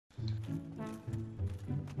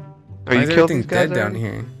Oh, Why you is killed everything these guys dead down already?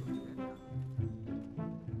 here?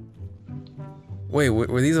 Wait,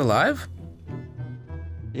 were these alive?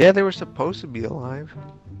 Yeah, they were supposed to be alive.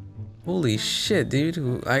 Holy shit, dude.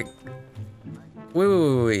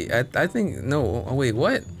 Wait. I think, no. Oh, wait,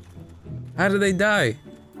 what? How did they die?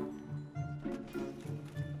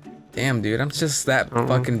 Damn, dude, I'm just that I don't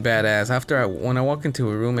know. fucking badass. When I walk into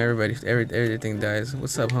a room, everything dies.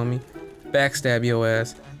 What's up, homie? Backstab your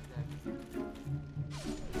ass.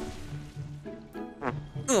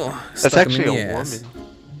 Oh, That's stuck him in actually the a ass.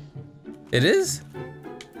 woman. It is?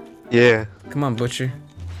 Yeah. Come on, butcher.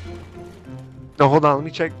 No, hold on. Let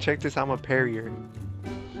me check this. I'm a parrier. You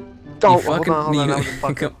Oh, fucking hold on. That was a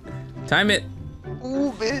fuck up. Time it.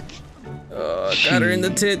 Ooh, bitch. Got her in the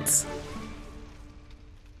tits.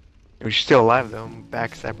 She's still alive though. I'm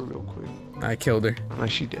backstab her real quick. I killed her.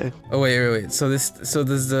 Unless she dead. Oh wait. So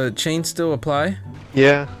does the chain still apply?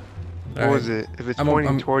 Yeah. What Alright. was it? If it's I'm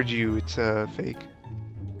pointing towards you, it's fake.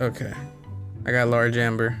 Okay. I got large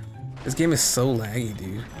amber. This game is so laggy,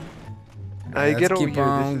 dude. Let's Get over keep here.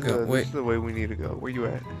 on This go. is the way we need to go. Where you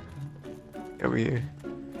at? Over here.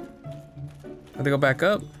 Have to go back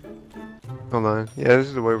up? Hold on. Yeah, this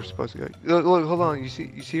is the way we're supposed to go. Look, hold on. You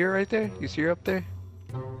see her right there? You see her up there?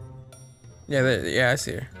 Yeah, I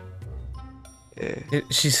see her. Yeah.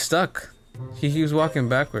 She's stuck. He was walking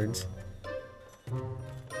backwards.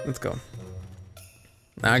 Let's go.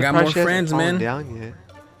 Now I got more Surprised she hasn't friends, fallen man. Down yet.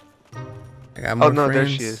 I got more Oh no, friends.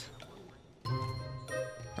 there she is.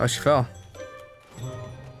 Oh, she fell.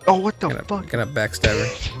 Oh, what the fuck? Gotta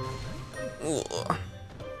backstab her. Ugh.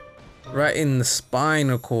 Right in the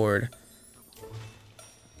spinal cord.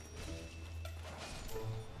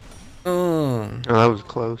 Oh, that was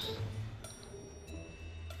close.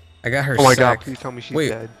 I got her. Oh my sack. god! Please tell me she's Wait,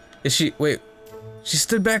 dead. is she? Wait, she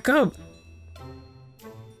stood back up.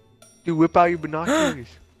 Dude, whip out your binoculars.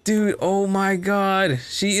 Dude, oh my god.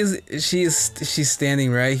 She's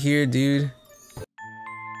standing right here, dude.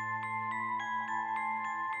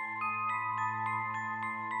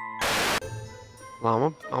 Well,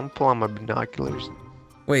 I'm gonna pull out my binoculars.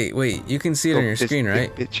 Wait, you can see it on your screen,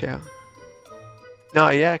 right? Bitch out. No,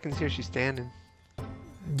 yeah, I can see her. She's standing.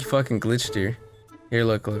 You fucking glitched her. Here,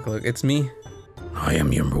 look. It's me. I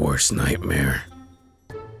am your worst nightmare.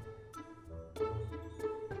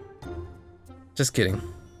 Just kidding.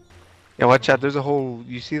 Yeah, watch out. There's a hole.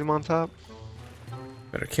 You see them on top?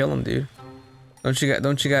 Better kill him, dude. Don't you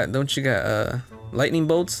got lightning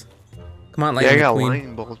bolts? Come on, lightning Yeah, I got queen.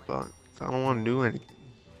 lightning bolts, but I don't want to do anything.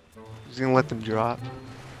 Just gonna let them drop.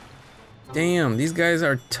 Damn, these guys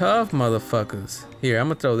are tough motherfuckers. Here, I'm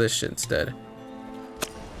gonna throw this shit instead.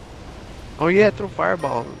 Oh yeah, throw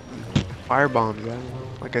firebombs at them.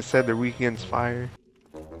 Like I said, they're weak against fire.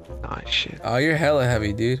 Ah, shit. Oh, you're hella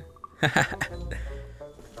heavy, dude.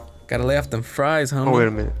 Gotta lay off them fries, homie. Oh, wait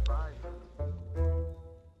a minute.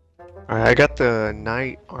 Alright, I got the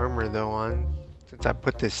knight armor though on, since I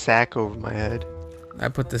put this sack over my head. I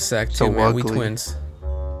put the sack too, So man. We ugly. twins.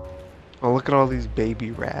 Oh, look at all these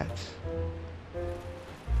baby rats.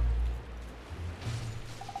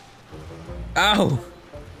 Ow!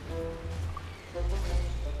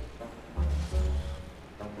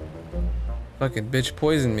 Fucking bitch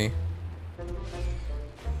poisoned me.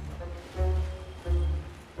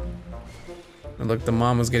 And look, the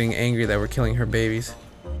mom was getting angry that we're killing her babies.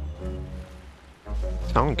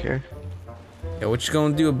 I don't care. Yeah, what you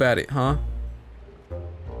gonna do about it, huh?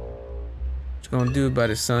 What you gonna do about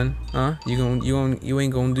it, son? Huh? You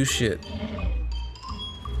ain't gonna do shit.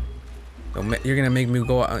 You're gonna make me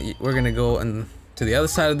go out. We're gonna go to the other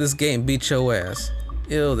side of this gate and beat your ass.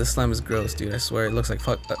 Ew, this slime is gross, dude. I swear, it looks like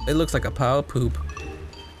it looks like a pile of poop.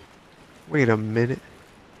 Wait a minute.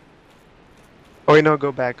 Oh wait, no,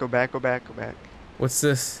 go back. What's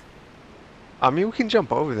this? I mean, we can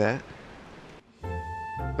jump over that.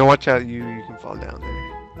 No, watch out, you can fall down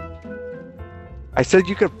there. I said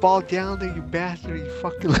you could fall down there, you bastard, you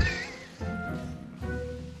fucking...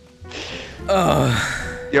 Ugh.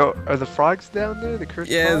 Yo, are the frogs down there? The cursed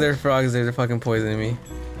Yeah, frogs? they're frogs. They're fucking poisoning me.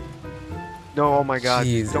 No, oh my god.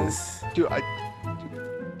 Jesus. Don't...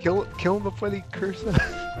 Dude, kill them before they curse us.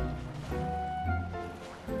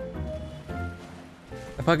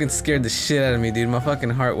 That fucking scared the shit out of me, dude. My fucking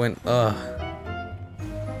heart went, ugh.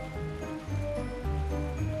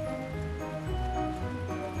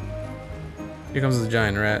 Here comes the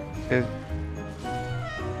giant rat. It-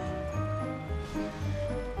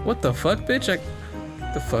 What the fuck, bitch? Get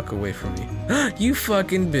the fuck away from me. You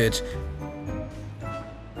fucking bitch.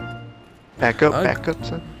 Back up,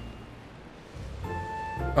 son.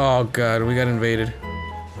 Oh god, we got invaded.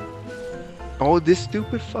 Oh, this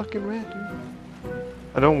stupid fucking rat, dude.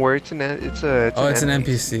 Oh, don't worry, it's Oh, it's an an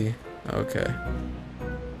NPC. Okay.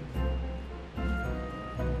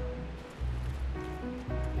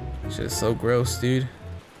 Shit's so gross, dude.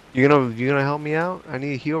 You gonna help me out? I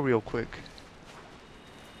need to heal real quick.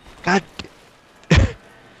 God.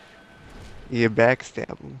 You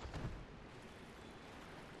backstab him.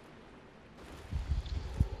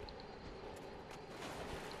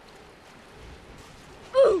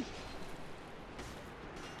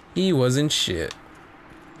 He wasn't shit.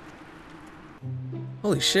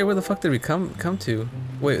 Holy shit, where the fuck did we come to?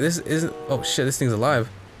 Wait, this isn't. Oh shit, this thing's alive.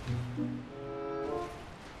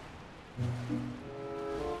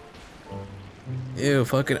 Ew,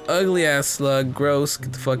 fucking ugly ass slug. Gross.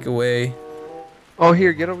 Get the fuck away. Oh,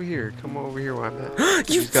 here, get over here. Come over here where I'm at.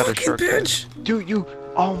 You He's got a fucking shortcut. bitch! Dude, you.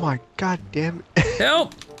 Oh my god damn it.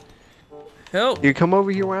 Help! Help! You come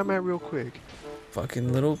over here where I'm at real quick.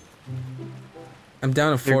 Fucking little. I'm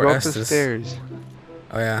down to Here, 4 go up the Estes. stairs.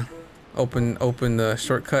 Oh yeah. Open the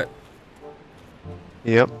shortcut.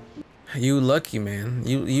 Yep. You lucky man.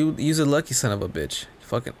 You use a lucky son of a bitch.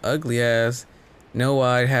 Fucking ugly ass. No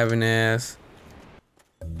eye having ass.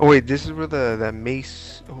 Oh wait, this is where that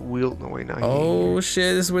mace wheel. No wait, not Oh here.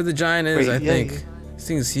 shit, this is where the giant is, Wait, I yeah, think. yeah. This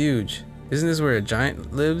thing's huge. Isn't this where a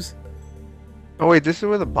giant lives? Oh wait, this is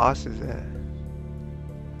where the boss is at.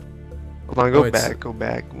 Hold on, Oh, go it's- back, go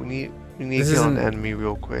back. We need This to kill an isn't- enemy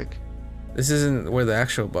real quick. This isn't where the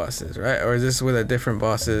actual boss is, right? Or is this where the different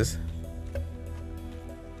boss is?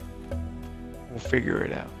 We'll figure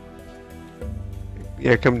it out.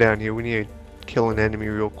 Yeah, come down here. We need to kill an enemy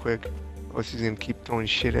real quick. Or else he's gonna keep throwing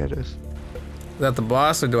shit at us. Is that the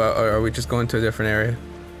boss, or or are we just going to a different area?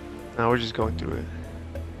 Now we're just going through it.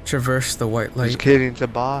 Traverse the white Just light. kidding, it's a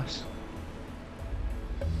boss.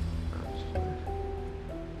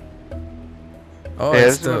 Oh, Yeah,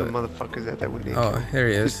 it's this is where the the. motherfuckers at that we need Oh, to. here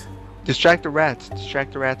he is. Distract the rats.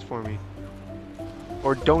 Distract the rats for me.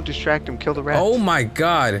 Or don't distract them. Kill the rats. Oh my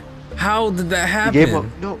god. How did that You gave up.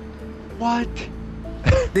 happen? No. What?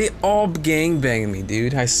 They all gangbanged me,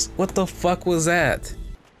 dude. What the fuck was that?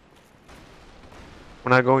 We're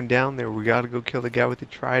not going down there. We gotta go kill the guy with the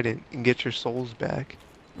trident and get your souls back.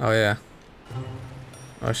 Oh yeah.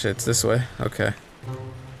 Oh shit, it's this way. Okay.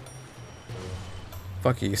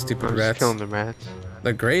 Fuck you, stupid I'm just rats. killing the rats.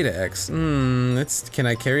 The great axe. Can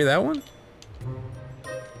I carry that one?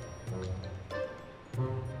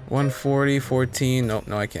 140, 14. Nope,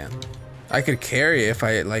 no I can't. I could carry it if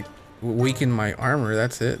I like weaken my armor.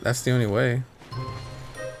 That's it. That's the only way.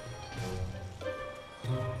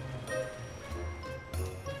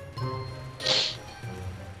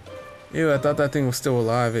 Ew, I thought that thing was still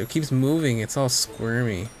alive. It keeps moving. It's all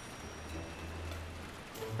squirmy.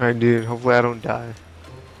 Alright, dude. Hopefully I don't die.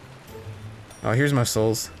 Oh, here's my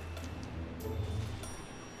souls.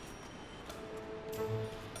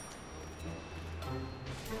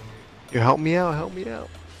 You help me out. Help me out.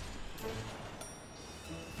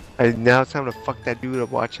 Now it's time to fuck that dude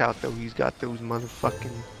up. Watch out, though. He's got those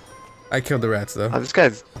motherfucking. I killed the rats though. Oh, this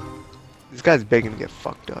guy's begging to get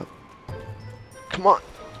fucked up. Come on,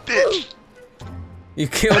 bitch. You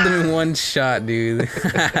killed him in one shot, dude.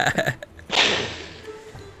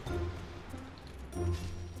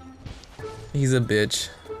 He's a bitch.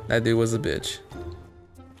 That dude was a bitch.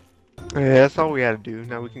 Yeah, that's all we had to do.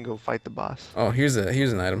 Now we can go fight the boss. Oh, here's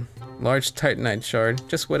an item. Large Titanite shard.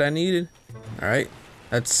 Just what I needed. Alright.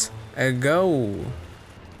 Let's go.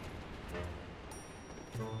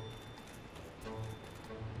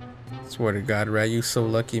 Swear to God, Rat, you so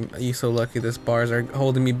lucky. You so lucky this bars are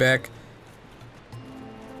holding me back.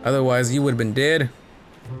 Otherwise, you would have been dead.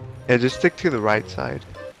 Yeah, just stick to the right side.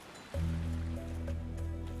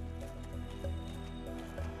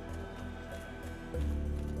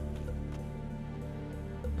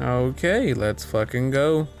 Okay, let's fucking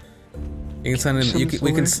go. You can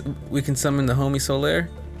summon. We can summon the homie Solaire.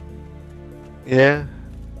 Yeah,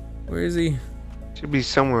 Where is he? should be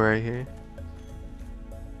somewhere right here.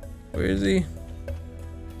 Where is he?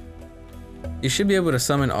 You should be able to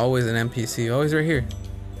summon always an NPC. Always right here.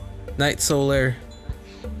 Knight Solaire.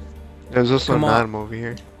 There's also Come an on. item over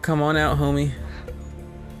here. Come on out, homie.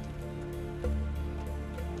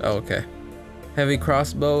 Oh, okay. Heavy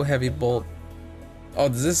crossbow, heavy bolt. Oh,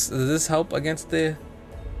 does this help against the?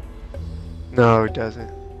 No, it doesn't.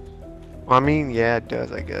 Well, I mean, yeah, it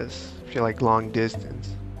does, I guess. If you're like long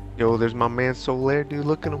distance. Yo, there's my man Solaire, dude.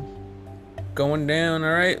 Look at him. Going down.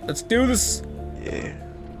 All right, let's do this. Yeah.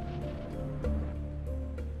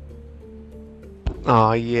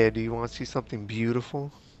 Oh yeah, do you want to see something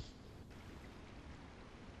beautiful?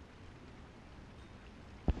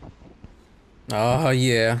 Oh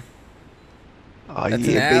yeah. Oh That's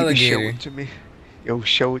yeah, an baby, show alligator. it to me. Yo,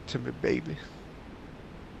 show it to me, baby.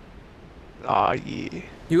 Aw, yeah.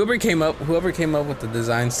 Whoever came up with the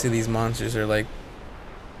designs to these monsters are like,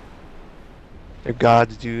 They're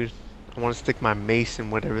gods, dude. I want to stick my mace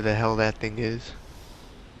in whatever the hell that thing is.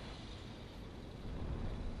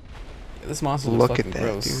 this monster Look looks at fucking that,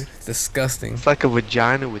 gross. dude. It's disgusting. It's like a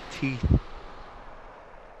vagina with teeth.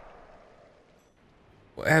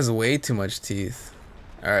 It has way too much teeth.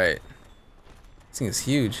 Alright. This thing is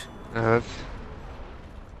huge.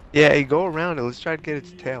 Yeah, you go around it. Let's try to get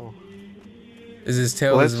its tail. Is his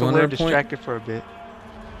tail Let his Solaire vulnerable point? distract it for a bit.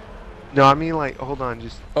 No, I mean like, hold on,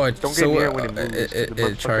 just Oh, don't get near it when it moves. 'cause the it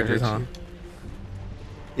motherfucker charges, hurts huh?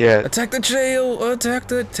 you. Yeah. Attack the tail! Attack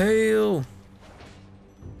the tail!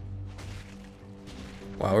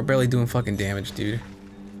 Wow, we're barely doing fucking damage, dude.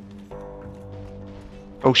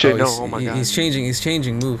 Oh shit, no, he's- oh my god. He's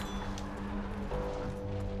changing, move.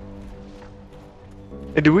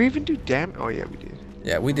 Hey, did we even do damage? Oh yeah, we did.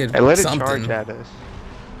 Yeah, we did I let it something. charge at us.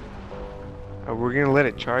 We're gonna let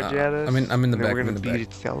it charge at us. I'm in the and then back, We're I'm gonna in the beat back.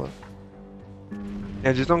 its tail up.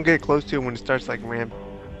 Yeah, just don't get close to it when it starts like ramp.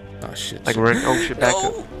 Oh shit. Like shit. run. Oh shit, back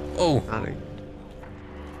up. No! Oh, Not a-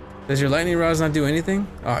 does your lightning rods not do anything?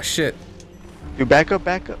 Oh shit. Dude, back up,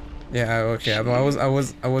 back up. Yeah, okay. I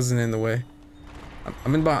wasn't in the way.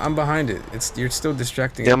 I'm behind it. You're still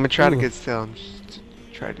distracting. Yeah, it. I'm gonna try to Ooh. get still. I'm just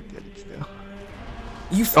trying to get it still.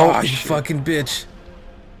 You, Oh, oh, you shit. fucking bitch.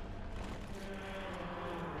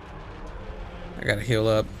 I gotta heal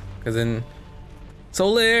up, cause then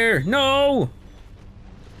Solaire, no!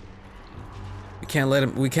 We can't let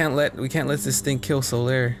him. We can't let this thing kill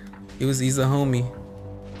Solaire. He's a homie.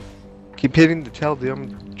 Keep hitting the tail, dude. I'm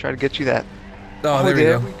gonna try to get you that. Oh,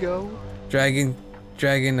 there we go. go. Dragon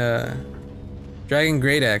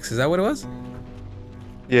Great Axe. Is that what it was?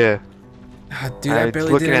 Yeah. Ah, dude, I It's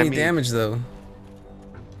barely looking did at any me. damage though.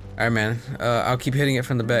 Alright, man. I'll keep hitting it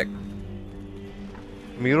from the back.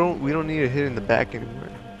 We don't need to hit in the back anymore.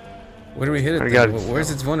 Where do we hit it? I then? got it Where's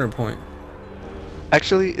still. its vulnerable point?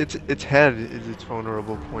 Actually, its head is its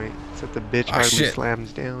vulnerable point. It's that the bitch Ah, hardly shit.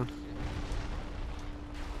 slams down.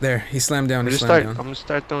 There, he slammed down. I'm He gonna slammed start. I'm down. gonna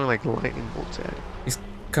start throwing like lightning bolts at it. He's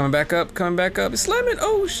coming back up. He's slamming.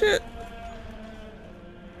 Oh shit!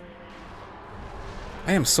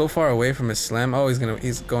 I am so far away from his slam. Oh,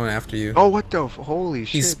 he's going after you. Oh, what the? Holy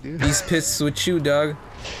he's shit, dude. he's pissed with you, dog.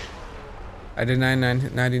 I did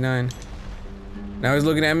 99. Now he's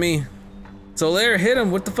looking at me. Solaire, hit him.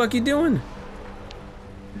 What the fuck you doing?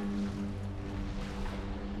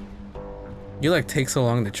 You like take so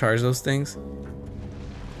long to charge those things?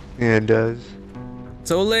 Yeah, it does.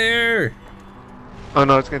 Solaire! Oh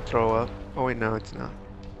no, it's gonna throw up. Oh wait, no, it's not.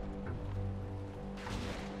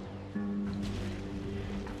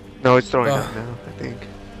 No, it's throwing up now, I think.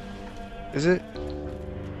 Is it?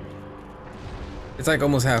 It's like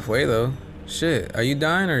almost halfway though. Shit, are you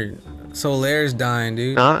dying or Solaire's dying,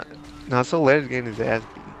 dude? Not so Solaire's getting his ass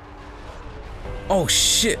beat. Oh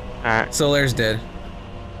shit! Alright, Solaire's dead.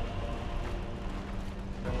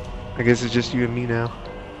 I guess it's just you and me now.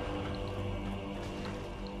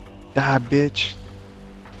 Die, bitch.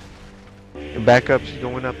 Your backup's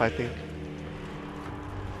going up, I think.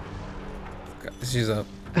 She's up.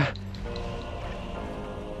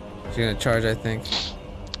 She's gonna charge, I think.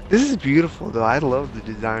 This is beautiful, though. I love the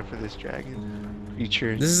design for this dragon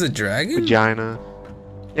creature. This is a dragon? Vagina.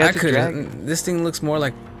 Yeah, it's a dragon. couldn't. This thing looks more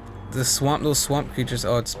like those swamp creatures.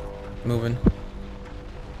 Oh, it's moving.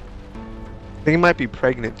 I think it might be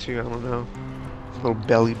pregnant too. I don't know. There's a little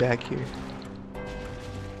belly back here.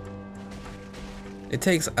 It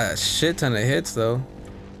takes a shit ton of hits though.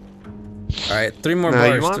 Alright, 3 more Now,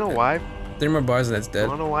 bars. you wanna know why? 3 more bars and that's You dead.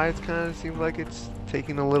 wanna know why it's kind of seems like it's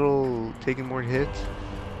taking more hits?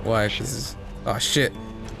 Why? 'Cause oh shit.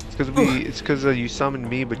 It's because you summoned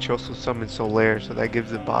me, but you also summoned Solaire, so that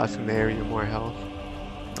gives the boss in the area more health.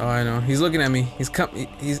 Oh, I know. He's looking at me.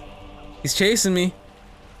 He's chasing me.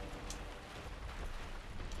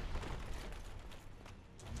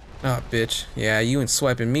 Oh, bitch. Yeah, you ain't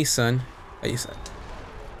swiping me, son.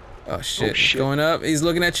 Oh shit. shit. Going up. He's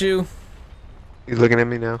looking at you. He's looking at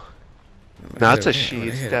me now. No, it's a I'm she. gonna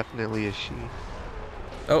It's hit it. definitely a she.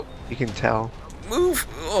 Oh, You can tell. move.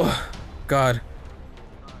 Oh, God.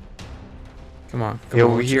 Come on. Come Yo,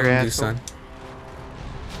 on. over What you here, gonna do, asshole. son?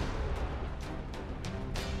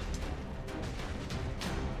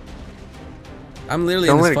 I'm literally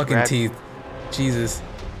Don't in let his it fucking grab teeth. Jesus.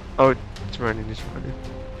 Oh, it's running. It's running.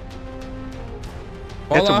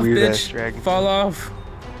 Fall That's a off, weird-ass bitch. dragon. Fall off.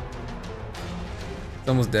 It's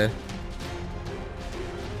almost dead.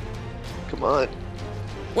 Come on.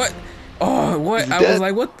 What? Oh, what? He's I dead. was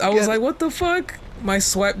like, what? I was Get like, what the fuck? My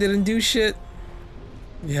swipe didn't do shit.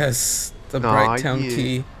 Yes, the Aw, Bright Town yeah.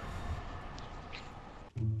 key.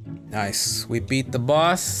 Nice. We beat the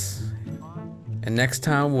boss. And next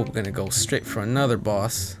time we're gonna go straight for another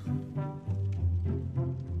boss.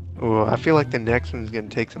 Oh, I feel like the next one's gonna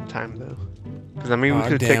take some time though. Because I mean, we Aw,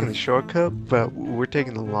 could have taken damn. the shortcut, but we're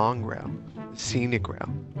taking the long route, the scenic route.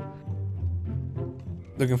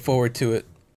 Looking forward to it.